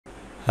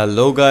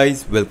Hello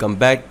guys, welcome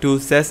back to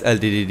SES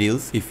LTD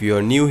Deals. If you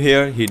are new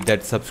here, hit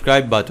that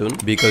subscribe button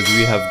because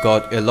we have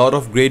got a lot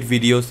of great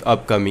videos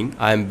upcoming.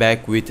 I am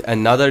back with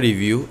another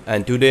review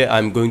and today I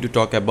am going to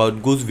talk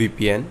about GOOSE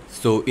VPN.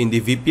 So in the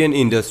VPN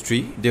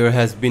industry, there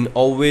has been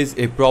always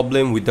a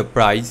problem with the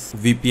price.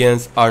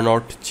 VPNs are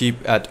not cheap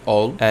at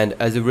all and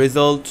as a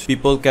result,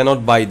 people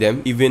cannot buy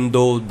them even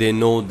though they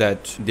know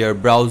that their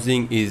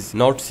browsing is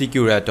not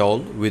secure at all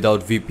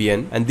without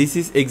VPN. And this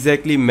is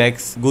exactly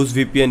makes GOOSE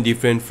VPN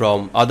different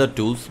from other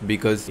tools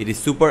because it is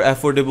super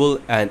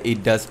affordable and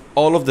it does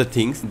all of the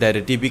things that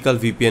a typical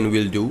VPN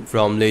will do,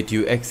 from let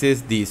you access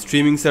the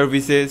streaming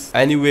services,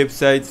 any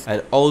websites,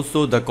 and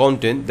also the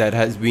content that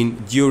has been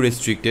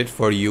geo-restricted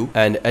for you.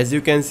 And as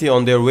you can see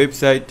on their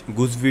website,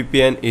 GOOSE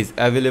VPN is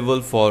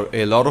available for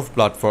a lot of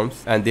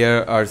platforms and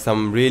there are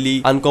some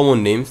really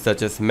uncommon names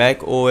such as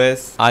Mac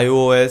OS,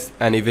 iOS,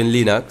 and even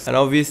Linux. And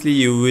obviously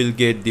you will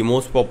get the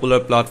most popular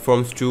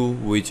platforms too,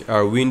 which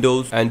are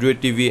Windows,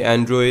 Android TV,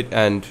 Android,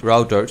 and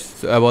routers.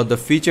 So about the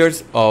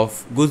features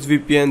of GOOSE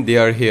VPN, they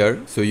are here.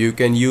 So you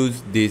can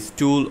use this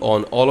tool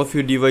on all of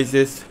your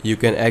devices. You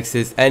can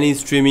access any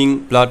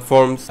streaming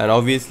platforms, and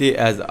obviously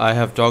as I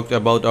have talked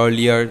about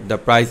earlier, the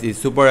price is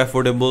super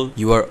affordable.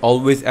 You are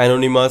always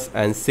anonymous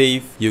and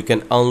safe. You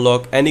can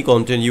unlock any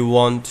content you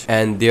want,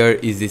 and there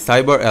is the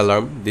cyber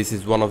alarm. This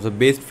is one of the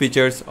best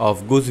features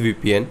of GOOSE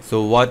VPN.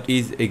 So what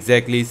is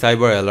exactly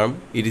cyber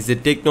alarm? It is a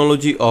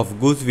technology of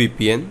GOOSE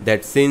VPN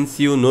that sends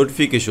you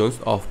notifications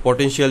of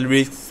potential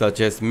risks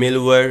such as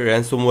malware,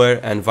 ransomware,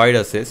 and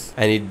viruses,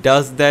 and it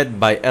does that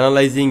by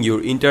analyzing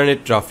your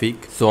internet traffic.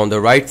 So on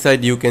the right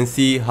side you can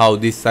see how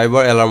this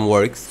cyber alarm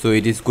works. So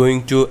it is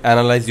going to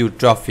analyze your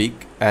traffic,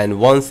 and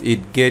once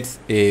it gets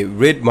a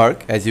red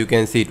mark, as you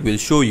can see, it will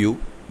show you.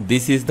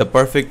 This is the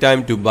perfect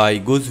time to buy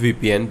GOOSE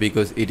VPN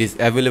because it is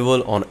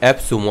available on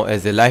Appsumo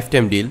as a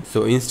lifetime deal.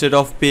 So instead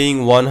of paying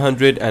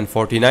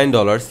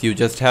 $149, you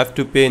just have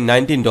to pay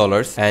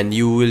 $19 and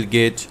you will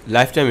get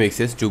lifetime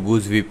access to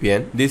GOOSE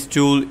VPN. This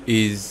tool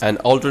is an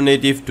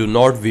alternative to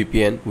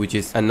NordVPN, which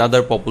is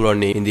another popular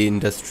name in the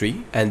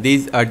industry. And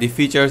these are the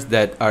features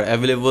that are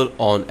available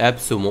on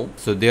Appsumo.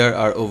 So there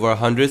are over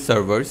 100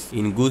 servers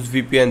in GOOSE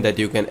VPN that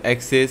you can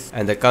access,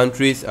 and the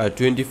countries are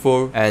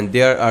 24, and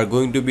there are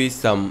going to be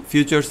some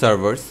future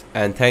servers,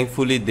 and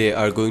thankfully they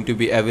are going to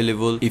be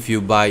available if you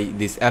buy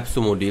this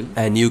Appsumo deal,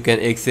 and you can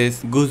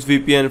access GOOSE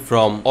VPN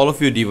from all of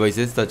your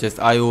devices such as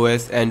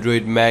iOS,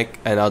 Android, Mac,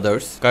 and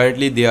others.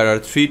 Currently there are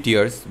 3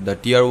 tiers. The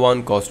tier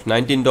 1 costs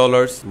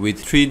 $19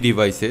 with 3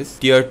 devices,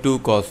 tier 2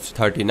 costs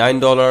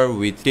 $39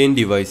 with 10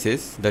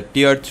 devices, the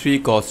tier 3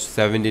 costs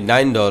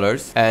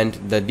 $79, and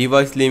the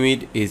device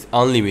limit is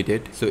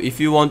unlimited. So if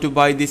you want to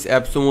buy this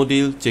Appsumo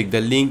deal, check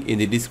the link in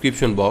the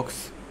description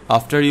box.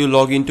 After you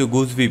log into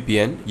GOOSE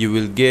VPN, you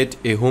will get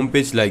a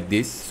homepage like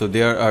this. So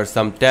there are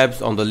some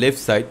tabs on the left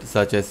side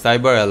such as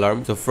cyber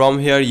alarm. So from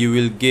here you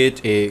will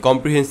get a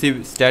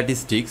comprehensive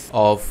statistics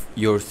of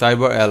your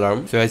cyber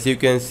alarm. So as you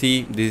can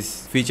see,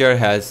 this feature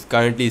has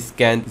currently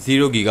scanned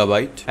 0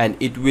 GB, and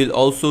it will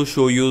also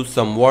show you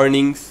some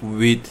warnings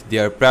with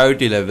their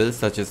priority levels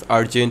such as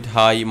urgent,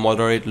 high,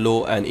 moderate,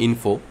 low, and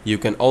info. You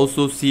can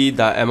also see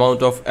the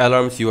amount of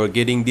alarms you are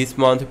getting this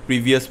month,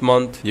 previous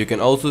month. You can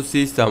also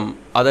see some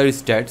other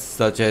stats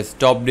such as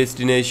top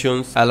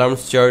destinations,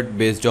 alarms chart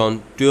based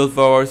on 12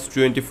 hours,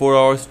 24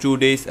 hours, 2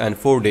 days, and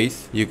 4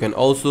 days. You can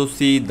also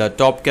see the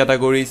top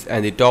categories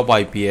and the top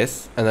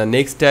IPS. And the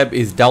next tab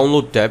is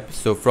download tab.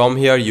 So from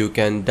here you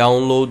can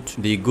download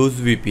the GOOSE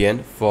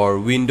VPN for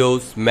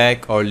Windows,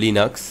 Mac, or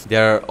Linux.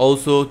 There are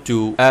also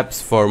 2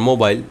 apps for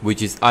mobile,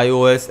 which is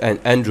iOS and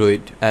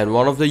Android. And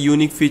one of the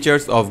unique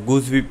features of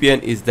GOOSE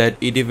VPN is that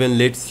it even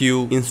lets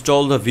you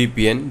install the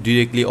VPN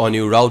directly on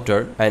your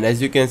router. And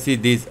as you can see,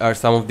 these are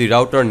some of the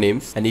router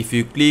names, and if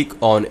you click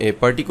on a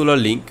particular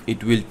link,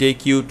 it will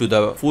take you to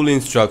the full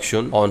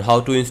instruction on how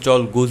to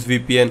install GOOSE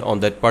VPN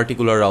on that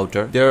particular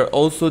router. There are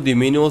also the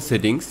manual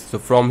settings. So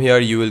from here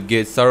you will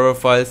get server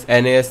files,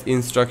 NAS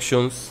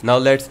instructions. Now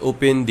let's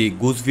open the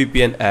GOOSE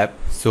VPN app.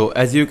 So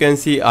as you can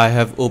see, I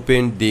have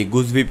opened the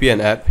GOOSE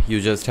VPN app. You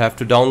just have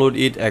to download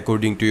it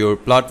according to your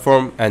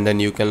platform, and then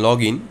you can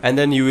log in, and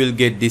then you will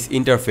get this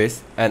interface.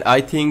 And I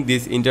think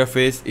this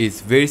interface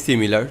is very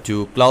similar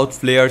to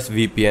Cloudflare's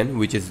VPN,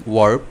 which is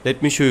Warp.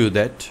 Let me show you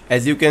that.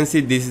 As you can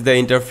see, this is the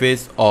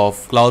interface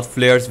of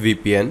Cloudflare's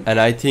VPN, and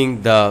I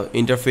think the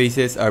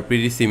interfaces are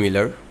pretty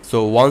similar.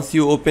 So once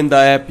you open the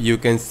app, you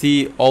can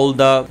see all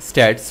the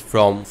stats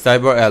from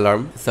cyber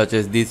alarm, such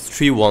as these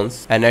 3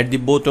 ones, and at the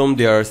bottom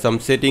there are some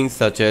settings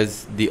such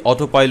as the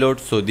autopilot.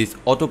 So this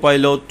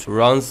autopilot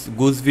runs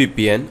GOOSE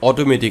VPN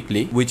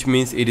automatically, which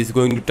means it is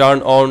going to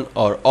turn on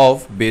or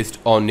off based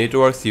on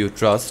networks you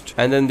trust.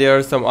 And then there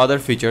are some other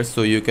features.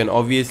 So you can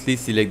obviously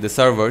select the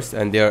servers,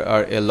 and there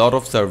are a lot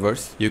of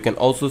servers. You can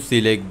also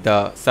select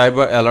the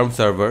cyber alarm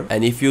server,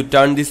 and if you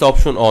turn this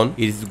option on,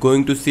 it is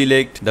going to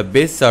select the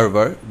base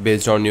server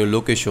based on your your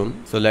location.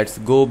 So let's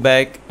go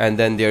back, and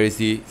then there is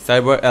the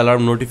cyber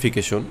alarm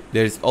notification.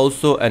 There is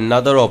also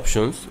another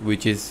options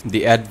which is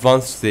the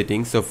advanced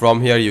settings. So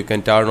from here you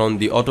can turn on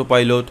the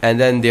autopilot, and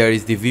then there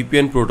is the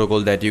VPN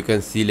protocol that you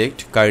can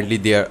select. Currently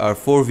there are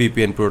 4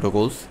 VPN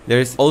protocols. There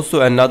is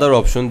also another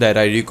option that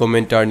I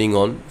recommend turning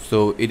on.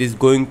 So it is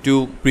going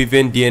to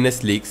prevent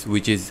DNS leaks,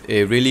 which is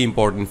a really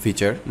important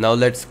feature. Now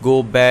let's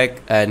go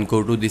back and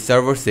go to the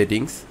server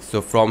settings.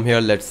 So from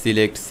here let's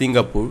select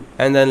Singapore,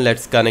 and then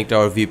let's connect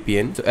our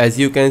VPN. So as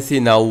you can see,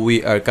 now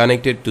we are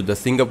connected to the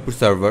Singapore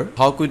server.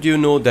 How could you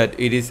know that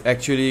it is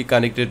actually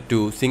connected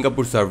to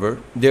Singapore server?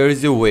 There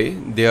is a way.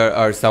 There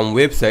are some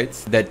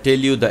websites that tell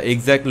you the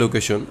exact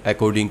location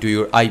according to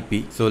your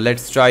IP. So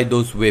let's try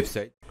those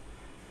websites.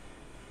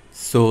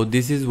 So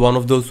this is one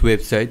of those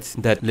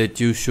websites that let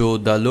you show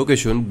the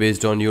location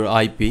based on your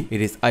IP. It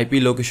is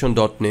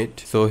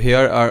iplocation.net. So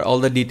here are all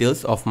the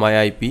details of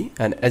my IP,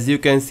 and as you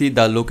can see,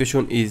 the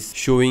location is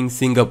showing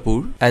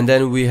Singapore. And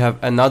then we have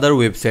another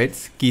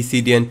website,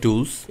 KeyCDN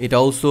Tools. It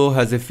also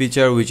has a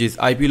feature which is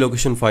IP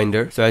location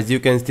finder. So as you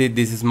can see,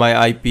 this is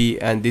my IP,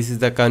 and this is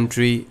the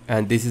country,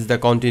 and this is the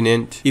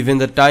continent. Even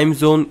the time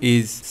zone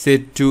is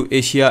set to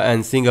Asia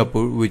and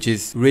Singapore, which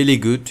is really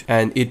good,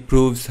 and it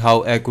proves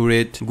how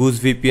accurate Goose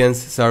VPN's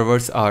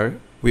servers are.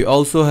 We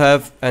also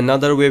have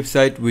another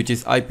website which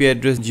is IP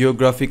address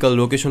geographical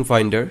location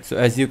finder. So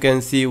as you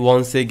can see,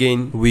 once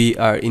again we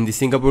are in the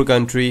Singapore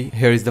country.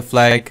 Here is the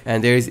flag,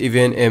 and there is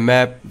even a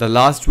map. The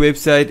last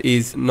website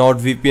is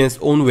NordVPN's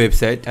own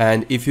website,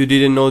 and if you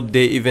didn't know,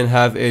 they even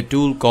have a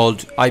tool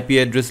called IP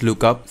address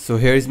lookup. So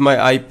here is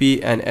my IP,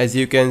 and as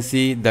you can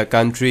see, the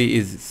country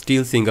is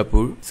still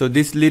Singapore. So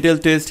this little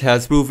test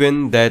has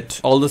proven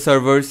that all the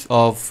servers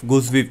of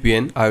Goose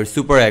VPN are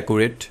super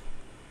accurate.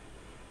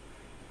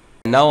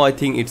 Now I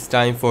think it's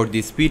time for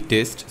the speed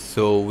test.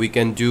 So we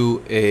can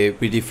do a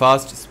pretty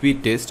fast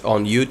speed test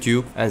on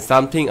YouTube, and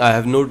something I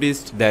have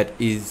noticed that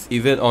is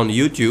even on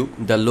YouTube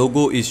the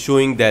logo is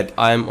showing that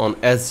I am on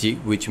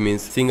SG, which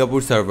means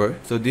Singapore server.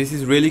 So this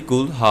is really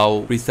cool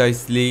how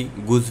precisely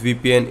Goose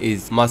VPN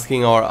is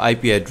masking our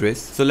IP address.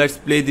 So let's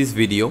play this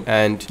video,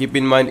 and keep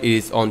in mind it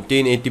is on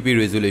 1080p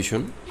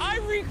resolution. I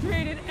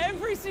recreated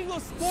every single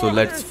sport. So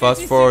let's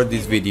fast forward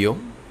this video.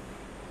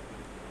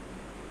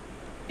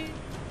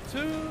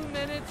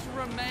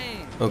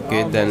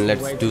 Okay, then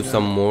let's do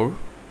some more.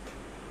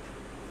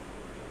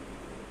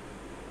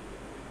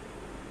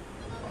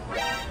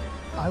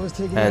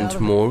 And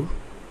more.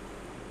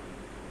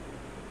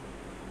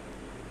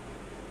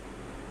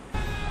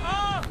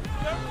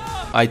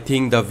 I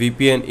think the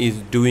VPN is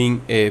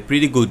doing a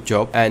pretty good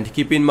job, and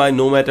keep in mind,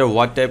 no matter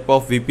what type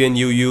of VPN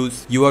you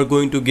use, you are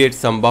going to get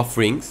some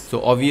bufferings.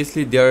 So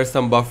obviously there are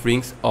some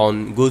bufferings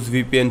on Goose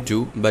VPN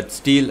too, but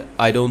still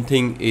I don't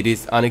think it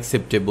is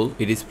unacceptable.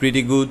 It is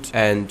pretty good,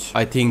 and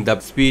I think the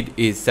speed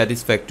is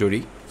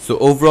satisfactory. So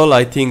overall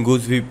I think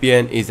Goose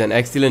VPN is an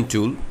excellent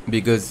tool,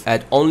 because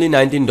at only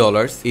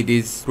 $19 it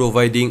is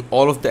providing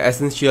all of the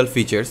essential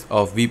features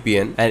of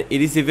VPN, and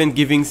it is even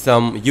giving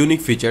some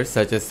unique features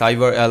such as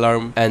cyber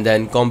alarm and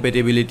then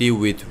compatibility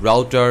with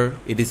router.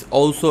 It is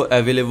also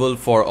available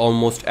for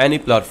almost any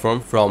platform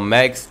from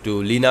Macs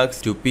to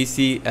Linux to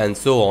PC and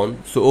so on.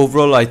 So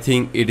overall I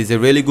think it is a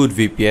really good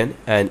VPN,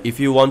 and if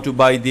you want to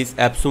buy this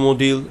Appsumo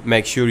deal,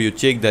 make sure you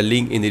check the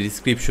link in the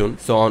description.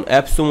 So on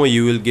Appsumo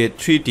you will get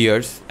 3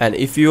 tiers, and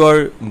if you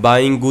are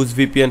buying Goose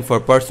VPN for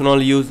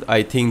personal use,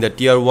 I think the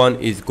tier 1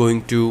 is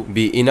going to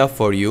be enough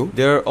for you.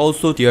 There are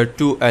also tier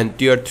 2 and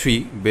tier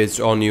 3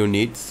 based on your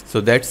needs. So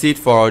that's it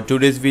for our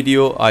today's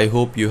video. I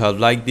hope you have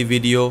liked the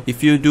video.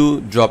 If you do,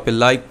 drop a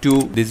like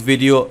to this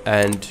video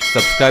and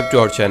subscribe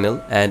to our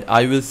channel, and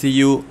I will see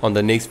you on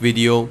the next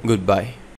video. Goodbye.